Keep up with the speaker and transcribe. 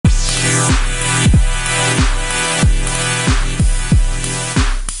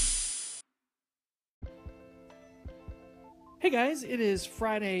guys, it is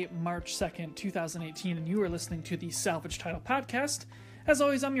Friday, March 2nd, 2018, and you are listening to the Salvage Title Podcast. As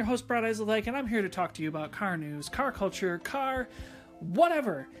always, I'm your host, Brad Eiseldyke, and I'm here to talk to you about car news, car culture, car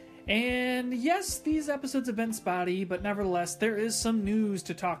whatever. And yes, these episodes have been spotty, but nevertheless, there is some news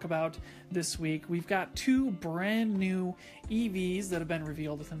to talk about this week. We've got two brand new EVs that have been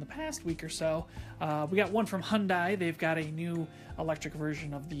revealed within the past week or so. We got one from Hyundai. They've got a new electric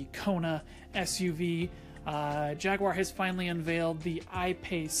version of the Kona SUV. Jaguar has finally unveiled the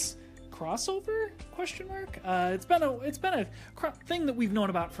I-Pace crossover? It's been a thing that we've known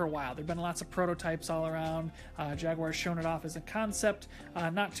about for a while. There've been lots of prototypes all around. Jaguar's shown it off as a concept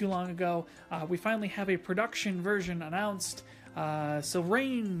not too long ago. We finally have a production version announced. So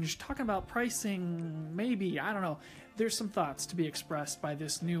range, talking about pricing, maybe, I don't know. There's some thoughts to be expressed by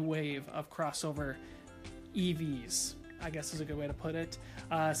this new wave of crossover EVs, I guess is a good way to put it.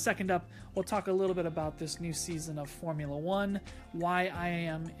 Second up, we'll talk a little bit about this new season of Formula One, why I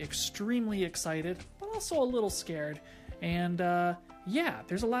am extremely excited, but also a little scared. And yeah,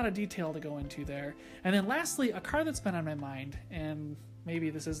 there's a lot of detail to go into there. And then lastly, a car that's been on my mind, and maybe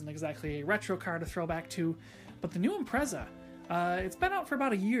this isn't exactly a retro car to throw back to, but the new Impreza. It's been out for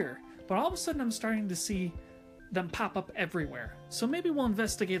about a year, but all of a sudden I'm starting to see them pop up everywhere. So maybe we'll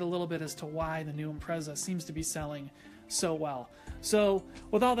investigate a little bit as to why the new Impreza seems to be selling so well. So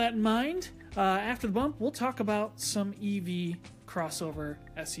with all that in mind, after the bump, we'll talk about some EV crossover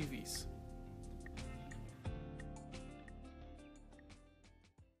SUVs.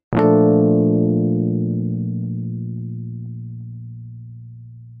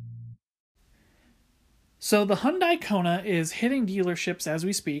 So the Hyundai Kona is hitting dealerships as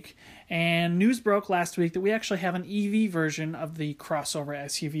we speak, and news broke last week that we actually have an EV version of the crossover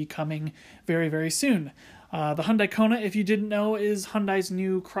SUV coming very, very soon. The Hyundai Kona, if you didn't know, is Hyundai's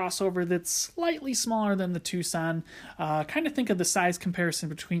new crossover that's slightly smaller than the Tucson. Kind of think of the size comparison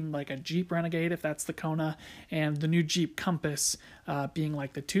between like a Jeep Renegade, if that's the Kona, and the new Jeep Compass being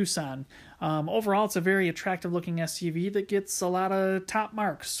like the Tucson. Overall, it's a very attractive looking SUV that gets a lot of top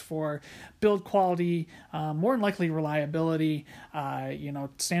marks for build quality, more than likely reliability,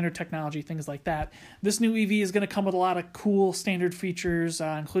 standard technology, things like that. This new EV is going to come with a lot of cool standard features,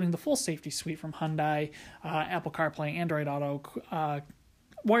 including the full safety suite from Hyundai, Apple CarPlay, Android Auto,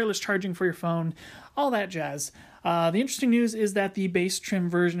 wireless charging for your phone, all that jazz. The interesting news is that the base trim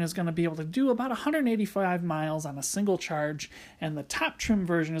version is going to be able to do about 185 miles on a single charge, and the top trim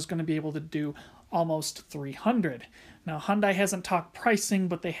version is going to be able to do almost 300. Now, Hyundai hasn't talked pricing,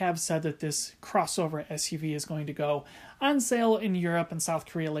 but they have said that this crossover SUV is going to go on sale in Europe and South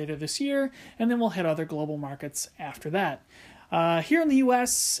Korea later this year, and then we'll hit other global markets after that. Here in the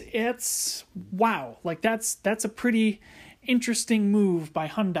US, it's wow. Like that's a pretty interesting move by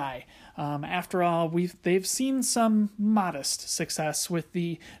Hyundai. After all, they've seen some modest success with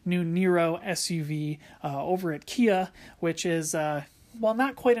the new Niro SUV over at Kia, which is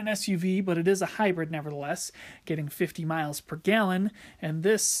not quite an SUV, but it is a hybrid nevertheless, getting 50 miles per gallon, and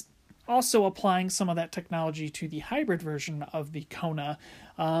this also applying some of that technology to the hybrid version of the Kona.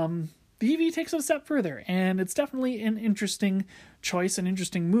 The EV takes it a step further, and it's definitely an interesting choice, an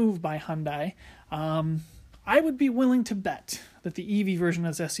interesting move by Hyundai. I would be willing to bet that the EV version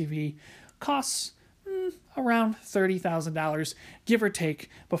of this SUV costs around $30,000, give or take,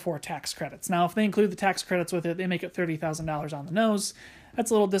 before tax credits. Now, if they include the tax credits with it, they make it $30,000 on the nose.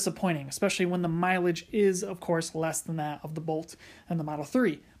 That's a little disappointing, especially when the mileage is, of course, less than that of the Bolt and the Model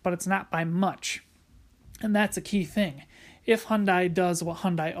 3, but it's not by much. And that's a key thing. If Hyundai does what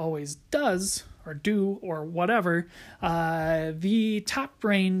Hyundai always does, or whatever, the top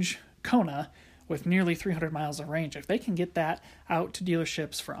range Kona with nearly 300 miles of range, if they can get that out to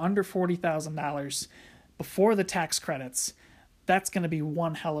dealerships for under $40,000 before the tax credits, that's going to be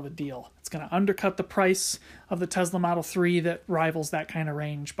one hell of a deal. It's going to undercut the price of the Tesla Model 3 that rivals that kind of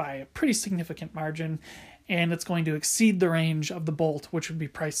range by a pretty significant margin, and it's going to exceed the range of the Bolt, which would be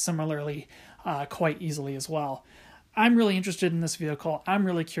priced similarly quite easily as well. I'm really interested in this vehicle. I'm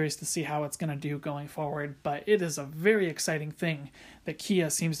really curious to see how it's going to do going forward, but it is a very exciting thing that Kia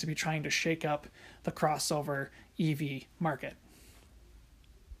seems to be trying to shake up the crossover EV market.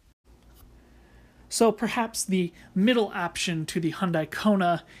 So perhaps the middle option to the Hyundai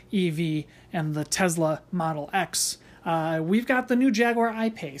Kona EV and the Tesla Model X, we've got the new Jaguar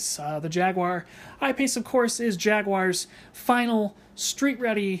I-Pace. The Jaguar I-Pace, of course, is Jaguar's final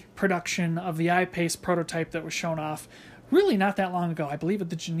street-ready production of the I-Pace prototype that was shown off really not that long ago, I believe at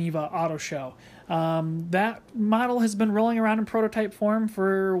the Geneva Auto Show. That model has been rolling around in prototype form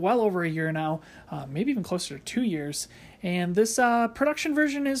for well over a year now, maybe even closer to 2 years. And this production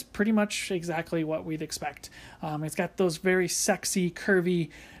version is pretty much exactly what we'd expect. It's got those very sexy, curvy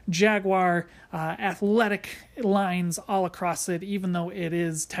Jaguar athletic lines all across it, even though it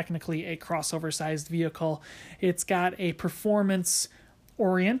is technically a crossover-sized vehicle. It's got a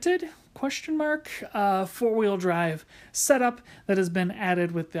performance-oriented four-wheel drive setup that has been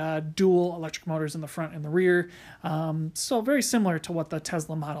added with dual electric motors in the front and the rear. So very similar to what the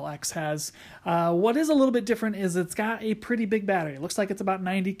Tesla Model X has. What is a little bit different is it's got a pretty big battery. It looks like it's about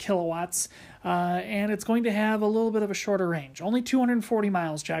 90 kilowatts, and it's going to have a little bit of a shorter range. Only 240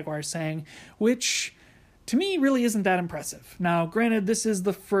 miles, Jaguar is saying, which to me really isn't that impressive. Now, granted, this is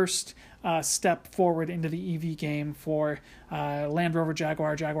the first step forward into the EV game for Land Rover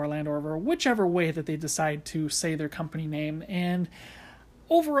Jaguar, Jaguar Land Rover, whichever way that they decide to say their company name. And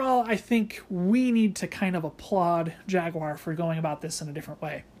overall, I think we need to kind of applaud Jaguar for going about this in a different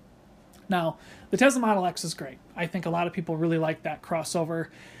way. Now, the Tesla Model X is great. I think a lot of people really like that crossover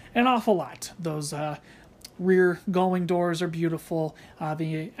an awful lot. Those rear going doors are beautiful.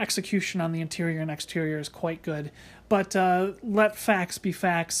 The execution on the interior and exterior is quite good. But let facts be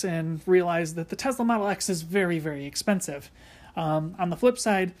facts and realize that the Tesla Model X is very, very expensive. On the flip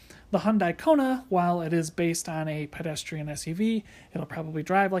side, the Hyundai Kona, while it is based on a pedestrian SUV, it'll probably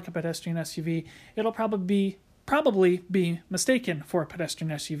drive like a pedestrian SUV. It'll probably be mistaken for a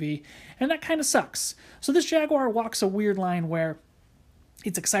pedestrian SUV, and that kind of sucks. So this Jaguar walks a weird line where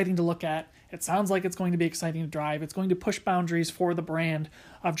it's exciting to look at. It sounds like it's going to be exciting to drive. It's going to push boundaries for the brand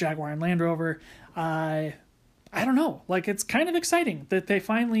of Jaguar and Land Rover. I don't know. Like, it's kind of exciting that they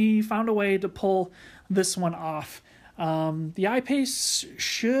finally found a way to pull this one off. The I-Pace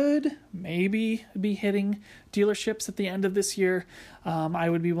should maybe be hitting dealerships at the end of this year. I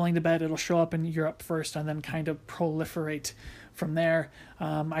would be willing to bet it'll show up in Europe first and then kind of proliferate from there.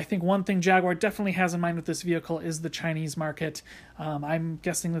 I think one thing Jaguar definitely has in mind with this vehicle is the Chinese market. I'm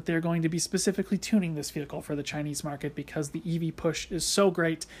guessing that they're going to be specifically tuning this vehicle for the Chinese market because the EV push is so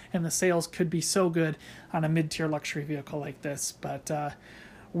great and the sales could be so good on a mid-tier luxury vehicle like this. But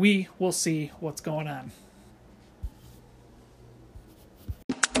we will see what's going on.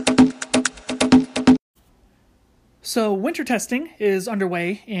 So winter testing is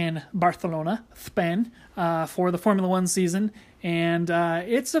underway in Barcelona, Spain, for the Formula One season, and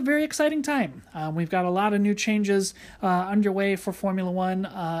it's a very exciting time. We've got a lot of new changes underway for Formula One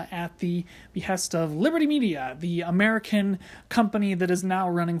at the behest of Liberty Media, the American company that is now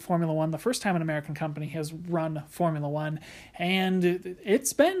running Formula One, the first time an American company has run Formula One, and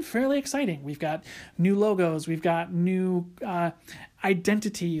it's been fairly exciting. We've got new logos, we've got new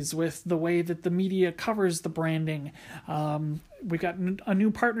identities with the way that the media covers the branding. We've got a new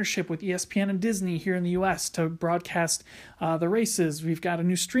partnership with ESPN and Disney here in the U.S. to broadcast the races. We've got a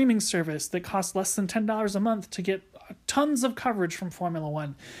new streaming service that costs less than $10 a month to get tons of coverage from Formula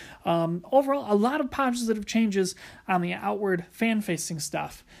One. Overall, a lot of positive changes on the outward fan-facing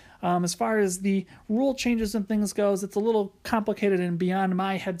stuff. As far as the rule changes and things goes, it's a little complicated and beyond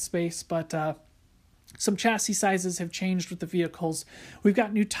my headspace, but some chassis sizes have changed with the vehicles. We've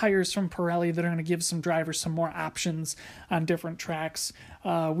got new tires from Pirelli that are going to give some drivers some more options on different tracks.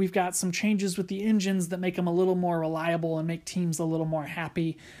 We've got some changes with the engines that make them a little more reliable and make teams a little more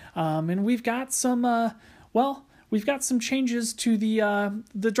happy. And we've got some, we've got some changes to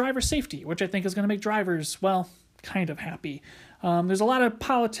the driver safety, which I think is going to make drivers, kind of happy. There's a lot of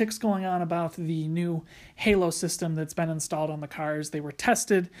politics going on about the new Halo system that's been installed on the cars. They were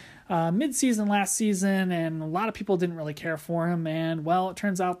tested mid-season last season, and a lot of people didn't really care for them, and, it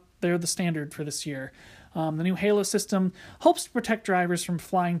turns out they're the standard for this year. The new Halo system hopes to protect drivers from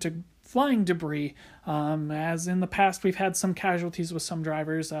flying debris. As in the past, we've had some casualties with some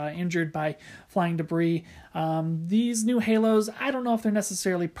drivers injured by flying debris. These new Halos, I don't know if they're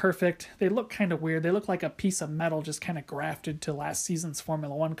necessarily perfect. They look kind of weird. They look like a piece of metal just kind of grafted to last season's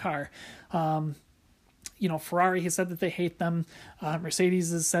Formula One car. Ferrari has said that they hate them.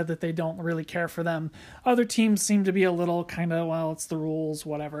 Mercedes has said that they don't really care for them. Other teams seem to be a little kind of, it's the rules,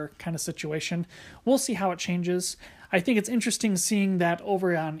 whatever kind of situation. We'll see how it changes. I think it's interesting seeing that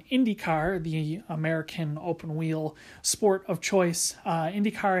over on IndyCar, the American open wheel sport of choice.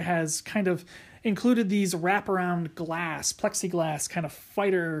 IndyCar has kind of included these wraparound plexiglass kind of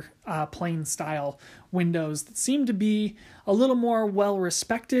fighter plane style windows that seem to be a little more well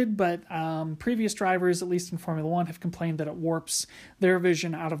respected, but previous drivers, at least in Formula One, have complained that it warps their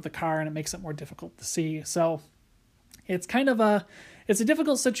vision out of the car and it makes it more difficult to see. So it's kind of it's a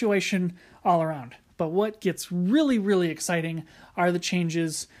difficult situation all around. But what gets really, really exciting are the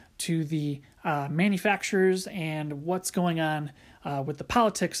changes to the manufacturers and what's going on with the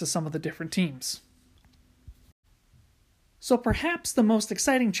politics of some of the different teams. So perhaps the most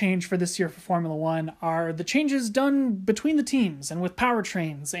exciting change for this year for Formula One are the changes done between the teams and with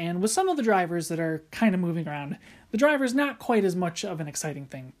powertrains and with some of the drivers that are kind of moving around. The drivers not quite as much of an exciting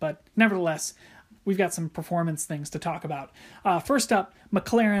thing, but nevertheless, we've got some performance things to talk about. First up,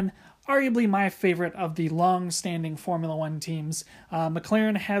 McLaren, arguably my favorite of the long-standing Formula One teams.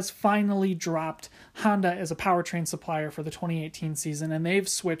 McLaren has finally dropped Honda as a powertrain supplier for the 2018 season, and they've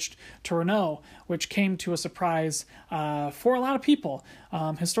switched to Renault, which came to a surprise for a lot of people.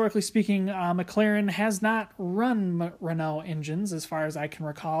 Historically speaking, McLaren has not run Renault engines as far as I can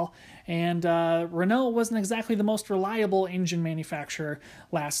recall, and Renault wasn't exactly the most reliable engine manufacturer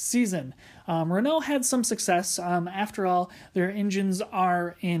last season. Renault had some success. After all, their engines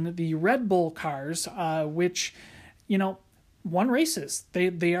are in the Red Bull cars, which, won races.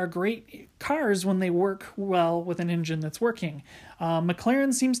 They are great cars when they work well with an engine that's working.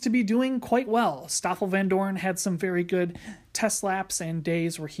 McLaren seems to be doing quite well. Stoffel Vandoorne had some very good test laps and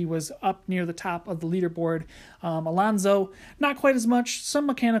days where he was up near the top of the leaderboard. Alonso, not quite as much, some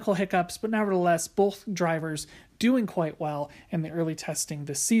mechanical hiccups, but nevertheless, both drivers doing quite well in the early testing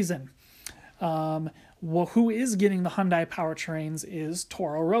this season. Who is getting the Hyundai powertrains is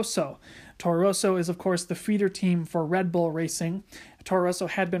Toro Rosso. Toro Rosso is, of course, the feeder team for Red Bull Racing. Toro Rosso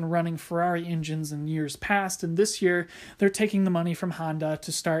had been running Ferrari engines in years past, and this year they're taking the money from Honda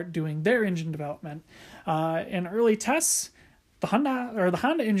to start doing their engine development. In early tests, the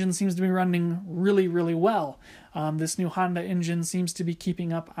Honda engine seems to be running really, really well. This new Honda engine seems to be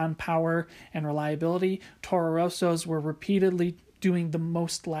keeping up on power and reliability. Toro Rossos were repeatedly doing the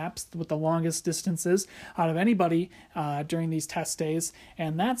most laps with the longest distances out of anybody during these test days,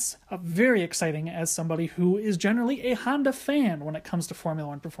 and that's very exciting as somebody who is generally a Honda fan when it comes to Formula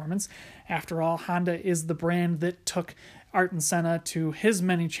One performance. After all, Honda is the brand that took Ayrton Senna to his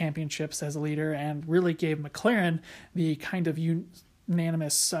many championships as a leader and really gave McLaren the kind of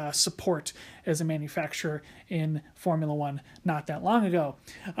unanimous support as a manufacturer in Formula One not that long ago.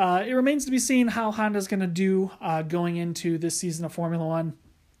 It remains to be seen how Honda's going to do going into this season of Formula One.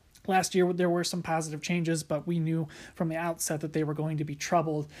 Last year there were some positive changes, but we knew from the outset that they were going to be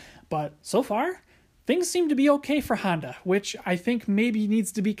troubled. But so far, things seem to be okay for Honda, which I think maybe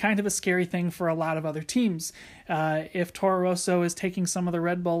needs to be kind of a scary thing for a lot of other teams. If Toro Rosso is taking some of the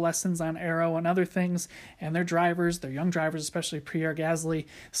Red Bull lessons on aero and other things, and their young drivers, especially Pierre Gasly,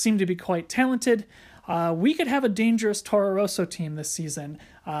 seem to be quite talented, we could have a dangerous Toro Rosso team this season,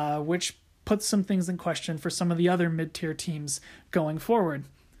 which puts some things in question for some of the other mid-tier teams going forward.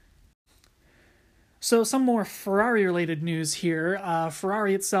 So some more Ferrari-related news here.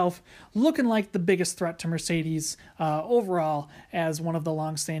 Ferrari itself looking like the biggest threat to Mercedes overall as one of the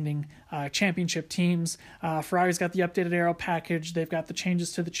long-standing championship teams. Ferrari's got the updated aero package. They've got the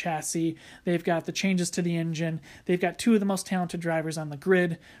changes to the chassis. They've got the changes to the engine. They've got two of the most talented drivers on the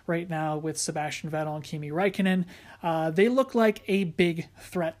grid right now with Sebastian Vettel and Kimi Räikkönen. They look like a big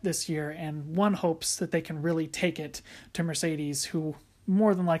threat this year, and one hopes that they can really take it to Mercedes, who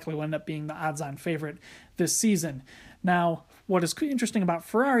more than likely will end up being the odds-on favorite this season. Now, what is interesting about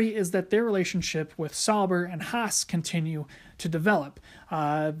Ferrari is that their relationship with Sauber and Haas continue to develop.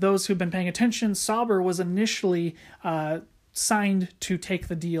 Those who've been paying attention, Sauber was initially signed to take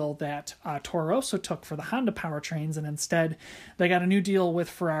the deal that Toro Rosso took for the Honda powertrains, and instead they got a new deal with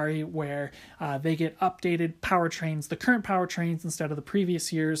Ferrari where they get updated powertrains, the current powertrains instead of the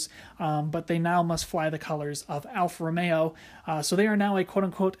previous years, but they now must fly the colors of Alfa Romeo, so they are now a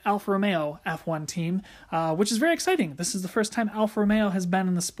quote-unquote Alfa Romeo F1 team, which is very exciting. This is the first time Alfa Romeo has been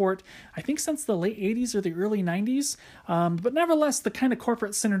in the sport, I think since the late 80s or the early 90s, but nevertheless the kind of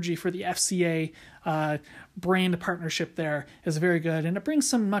corporate synergy for the FCA brand partnership there is very good, and it brings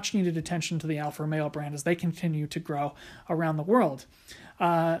some much needed attention to the Alfa Romeo brand as they continue to grow around the world.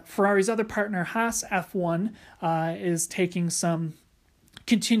 Ferrari's other partner, Haas F1, is taking some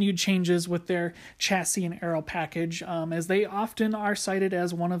continued changes with their chassis and aero package, as they often are cited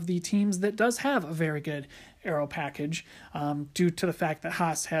as one of the teams that does have a very good aero package, due to the fact that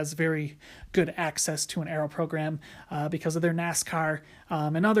Haas has very good access to an aero program because of their NASCAR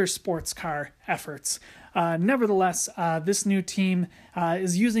and other sports car efforts. Nevertheless, this new team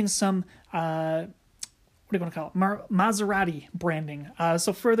is using some what do you want to call it? Maserati branding.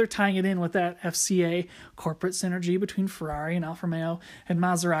 So further tying it in with that FCA corporate synergy between Ferrari and Alfa Romeo and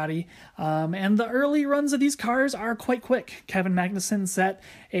Maserati. And the early runs of these cars are quite quick. Kevin Magnussen set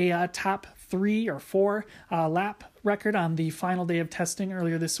a top 3 or 4 lap record on the final day of testing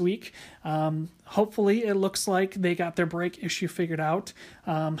earlier this week. Hopefully it looks like they got their brake issue figured out.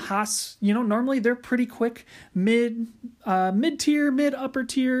 Haas, normally they're pretty quick mid-tier, mid-upper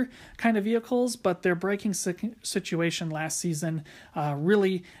tier kind of vehicles, but their braking situation last season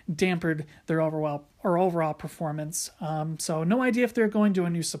really dampened their overall performance. So no idea if they're going to a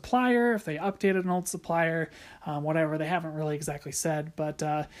new supplier, if they updated an old supplier, whatever. They haven't really exactly said, but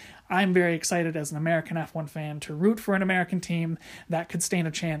I'm very excited as an American F1 fan to root for an American team that could stand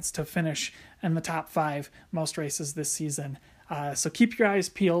a chance to finish in the top 5 most races this season. So keep your eyes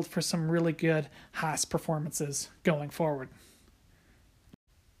peeled for some really good Haas performances going forward.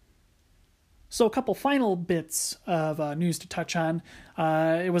 So a couple final bits of news to touch on.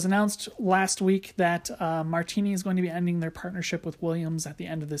 It was announced last week that Martini is going to be ending their partnership with Williams at the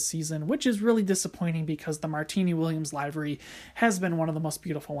end of this season, which is really disappointing because the Martini-Williams livery has been one of the most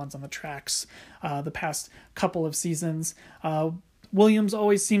beautiful ones on the tracks the past couple of seasons. Williams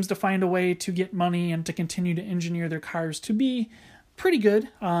always seems to find a way to get money and to continue to engineer their cars to be pretty good,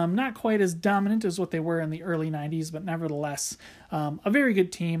 not quite as dominant as what they were in the early 90s, but nevertheless, a very good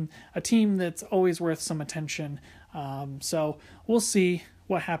team, a team that's always worth some attention. So we'll see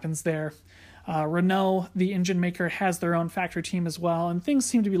what happens there. Renault, the engine maker, has their own factory team as well, and things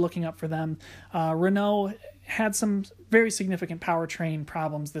seem to be looking up for them. Renault had some very significant powertrain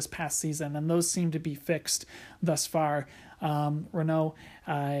problems this past season, and those seem to be fixed thus far. Renault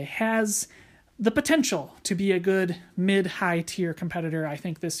has the potential to be a good mid-high tier competitor, I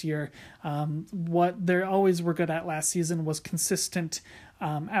think, this year. What they always were good at last season was consistent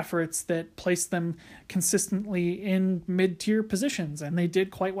efforts that placed them consistently in mid-tier positions, and they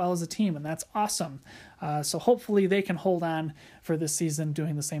did quite well as a team, and that's awesome. So hopefully they can hold on for this season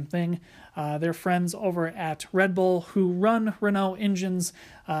doing the same thing. Their friends over at Red Bull, who run Renault engines,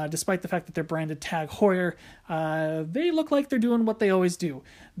 despite the fact that they're branded Tag Heuer, they look like they're doing what they always do.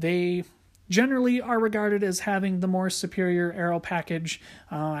 They generally are regarded as having the more superior aero package.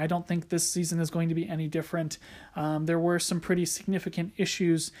 I don't think this season is going to be any different. There were some pretty significant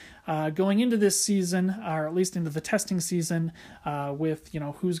issues going into this season, or at least into the testing season, with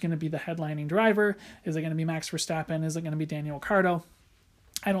who's going to be the headlining driver. Is it going to be Max Verstappen? Is it going to be Daniel Ricciardo?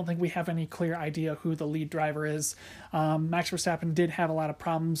 I don't think we have any clear idea who the lead driver is. Max Verstappen did have a lot of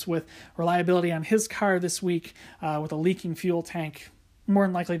problems with reliability on his car this week with a leaking fuel tank. More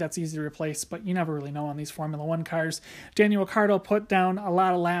than likely that's easy to replace, but you never really know on these Formula One cars. Daniel Ricciardo put down a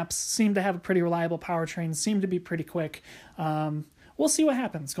lot of laps, seemed to have a pretty reliable powertrain, seemed to be pretty quick. We'll see what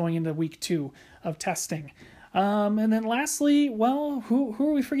happens going into week 2 of testing. And then lastly, who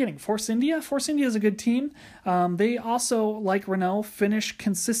are we forgetting? Force India? Force India is a good team. They also, like Renault, finish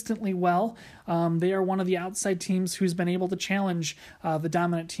consistently well. They are one of the outside teams who's been able to challenge the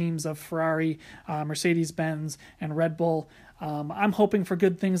dominant teams of Ferrari, Mercedes-Benz, and Red Bull. I'm hoping for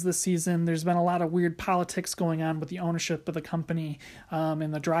good things this season. There's been a lot of weird politics going on with the ownership of the company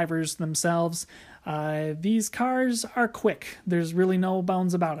and the drivers themselves. These cars are quick. There's really no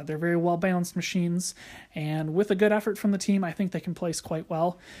bones about it. They're very well-balanced machines, and with a good effort from the team, I think they can place quite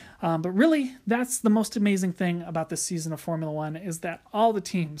well. But really, that's the most amazing thing about this season of Formula One, is that all the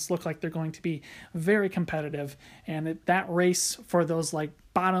teams look like they're going to be very competitive, and that race for those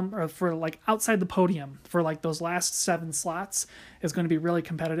bottom, or for outside the podium, for those last 7 slots, is going to be really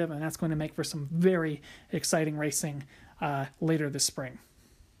competitive, and that's going to make for some very exciting racing later this spring.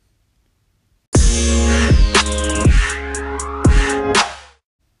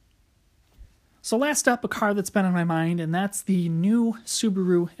 So last up, a car that's been on my mind, and that's the new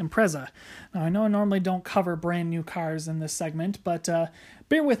Subaru Impreza. Now, I know I normally don't cover brand new cars in this segment, but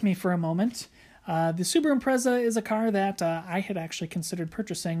bear with me for a moment. The Subaru Impreza is a car that I had actually considered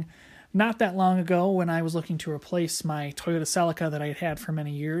purchasing not that long ago when I was looking to replace my Toyota Celica that I had had for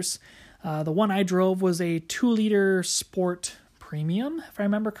many years. The one I drove was a 2-liter Sport Premium, if I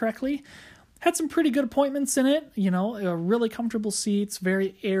remember correctly. Had some pretty good appointments in it, really comfortable seats,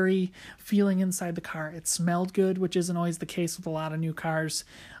 very airy feeling inside the car. It smelled good, which isn't always the case with a lot of new cars.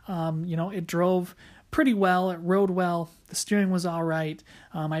 It drove pretty well, it rode well, the steering was all right.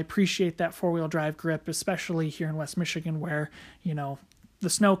 I appreciate that 4-wheel drive grip, especially here in West Michigan where, the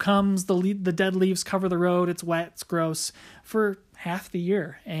snow comes, the dead leaves cover the road, it's wet, it's gross for half the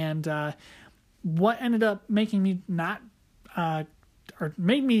year. And what ended up making me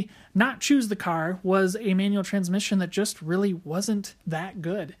made me not choose the car was a manual transmission that just really wasn't that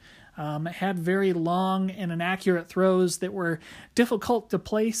good. It had very long and inaccurate throws that were difficult to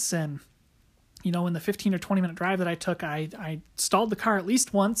place, and in the 15 or 20 minute drive that I took, I stalled the car at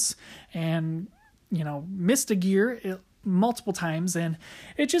least once and missed a gear. multiple times, and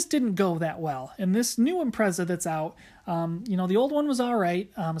it just didn't go that well. And this new Impreza that's out, the old one was all right,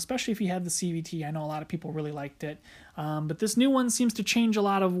 especially if you had the CVT. I know a lot of people really liked it. But this new one seems to change a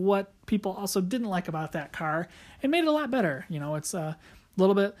lot of what people also didn't like about that car and made it a lot better. It's a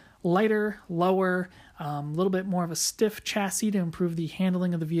little bit lighter, lower, a little bit more of a stiff chassis to improve the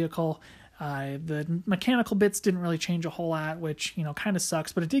handling of the vehicle. The mechanical bits didn't really change a whole lot, which, kind of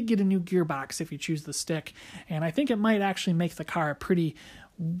sucks, but it did get a new gearbox if you choose the stick. And I think it might actually make the car a pretty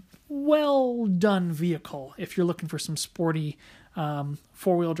well done vehicle if you're looking for some sporty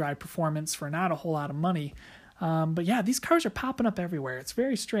four-wheel drive performance for not a whole lot of money. But yeah, these cars are popping up everywhere. It's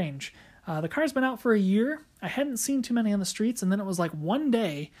very strange. The car's been out for a year. I hadn't seen too many on the streets, and then it was like one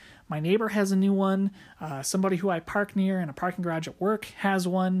day, my neighbor has a new one. Somebody who I park near in a parking garage at work has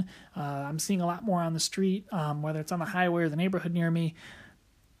one. I'm seeing a lot more on the street, whether it's on the highway or the neighborhood near me.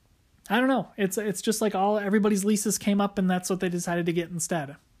 I don't know. It's just like everybody's leases came up, and that's what they decided to get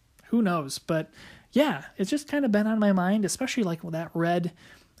instead. Who knows? But yeah, it's just kind of been on my mind, especially like with that red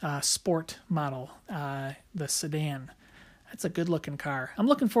sport model, the sedan. That's a good-looking car. I'm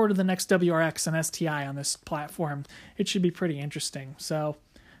looking forward to the next WRX and STI on this platform. It should be pretty interesting. So,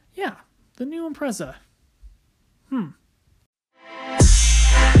 yeah, the new Impreza.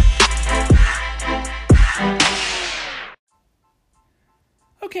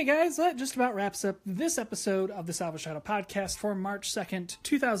 Okay, guys, that just about wraps up this episode of the Salvage Title Podcast for March 2nd,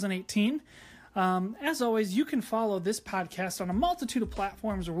 2018. As always, you can follow this podcast on a multitude of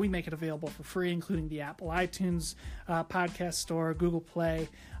platforms where we make it available for free, including the Apple iTunes podcast store, Google Play,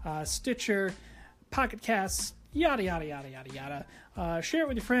 Stitcher, Pocket Casts, yada, yada, yada, yada, yada. Share it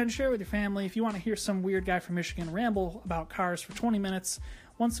with your friends, share it with your family. If you want to hear some weird guy from Michigan ramble about cars for 20 minutes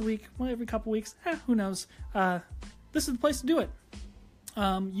once a week, every couple weeks, who knows, this is the place to do it.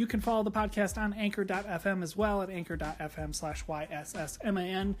 You can follow the podcast on anchor.fm as well at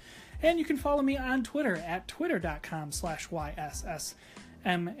anchor.fm/YSSMAN. And you can follow me on Twitter at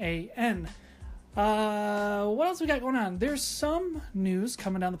twitter.com/YSSMAN. What else we got going on? There's some news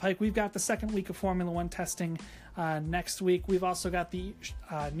coming down the pike. We've got the second week of Formula One testing next week. We've also got the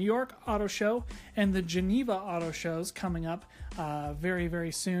New York Auto Show and the Geneva Auto Shows coming up very,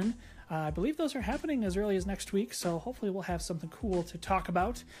 very soon. I believe those are happening as early as next week, so hopefully we'll have something cool to talk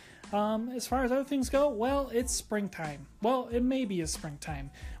about. As far as other things go, well, it's springtime. Well, it may be a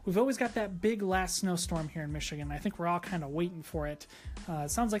springtime. We've always got that big last snowstorm here in Michigan. I think we're all kind of waiting for it.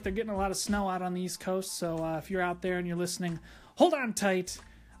 It sounds like they're getting a lot of snow out on the East Coast, so if you're out there and you're listening, hold on tight,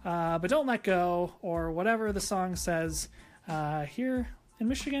 but don't let go, or whatever the song says. Here in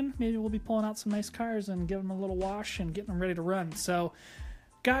Michigan, maybe we'll be pulling out some nice cars and giving them a little wash and getting them ready to run. So,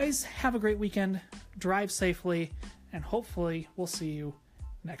 guys, have a great weekend, drive safely, and hopefully we'll see you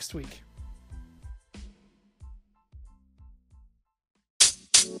next week.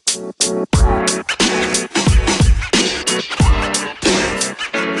 You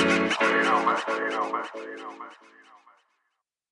know, man.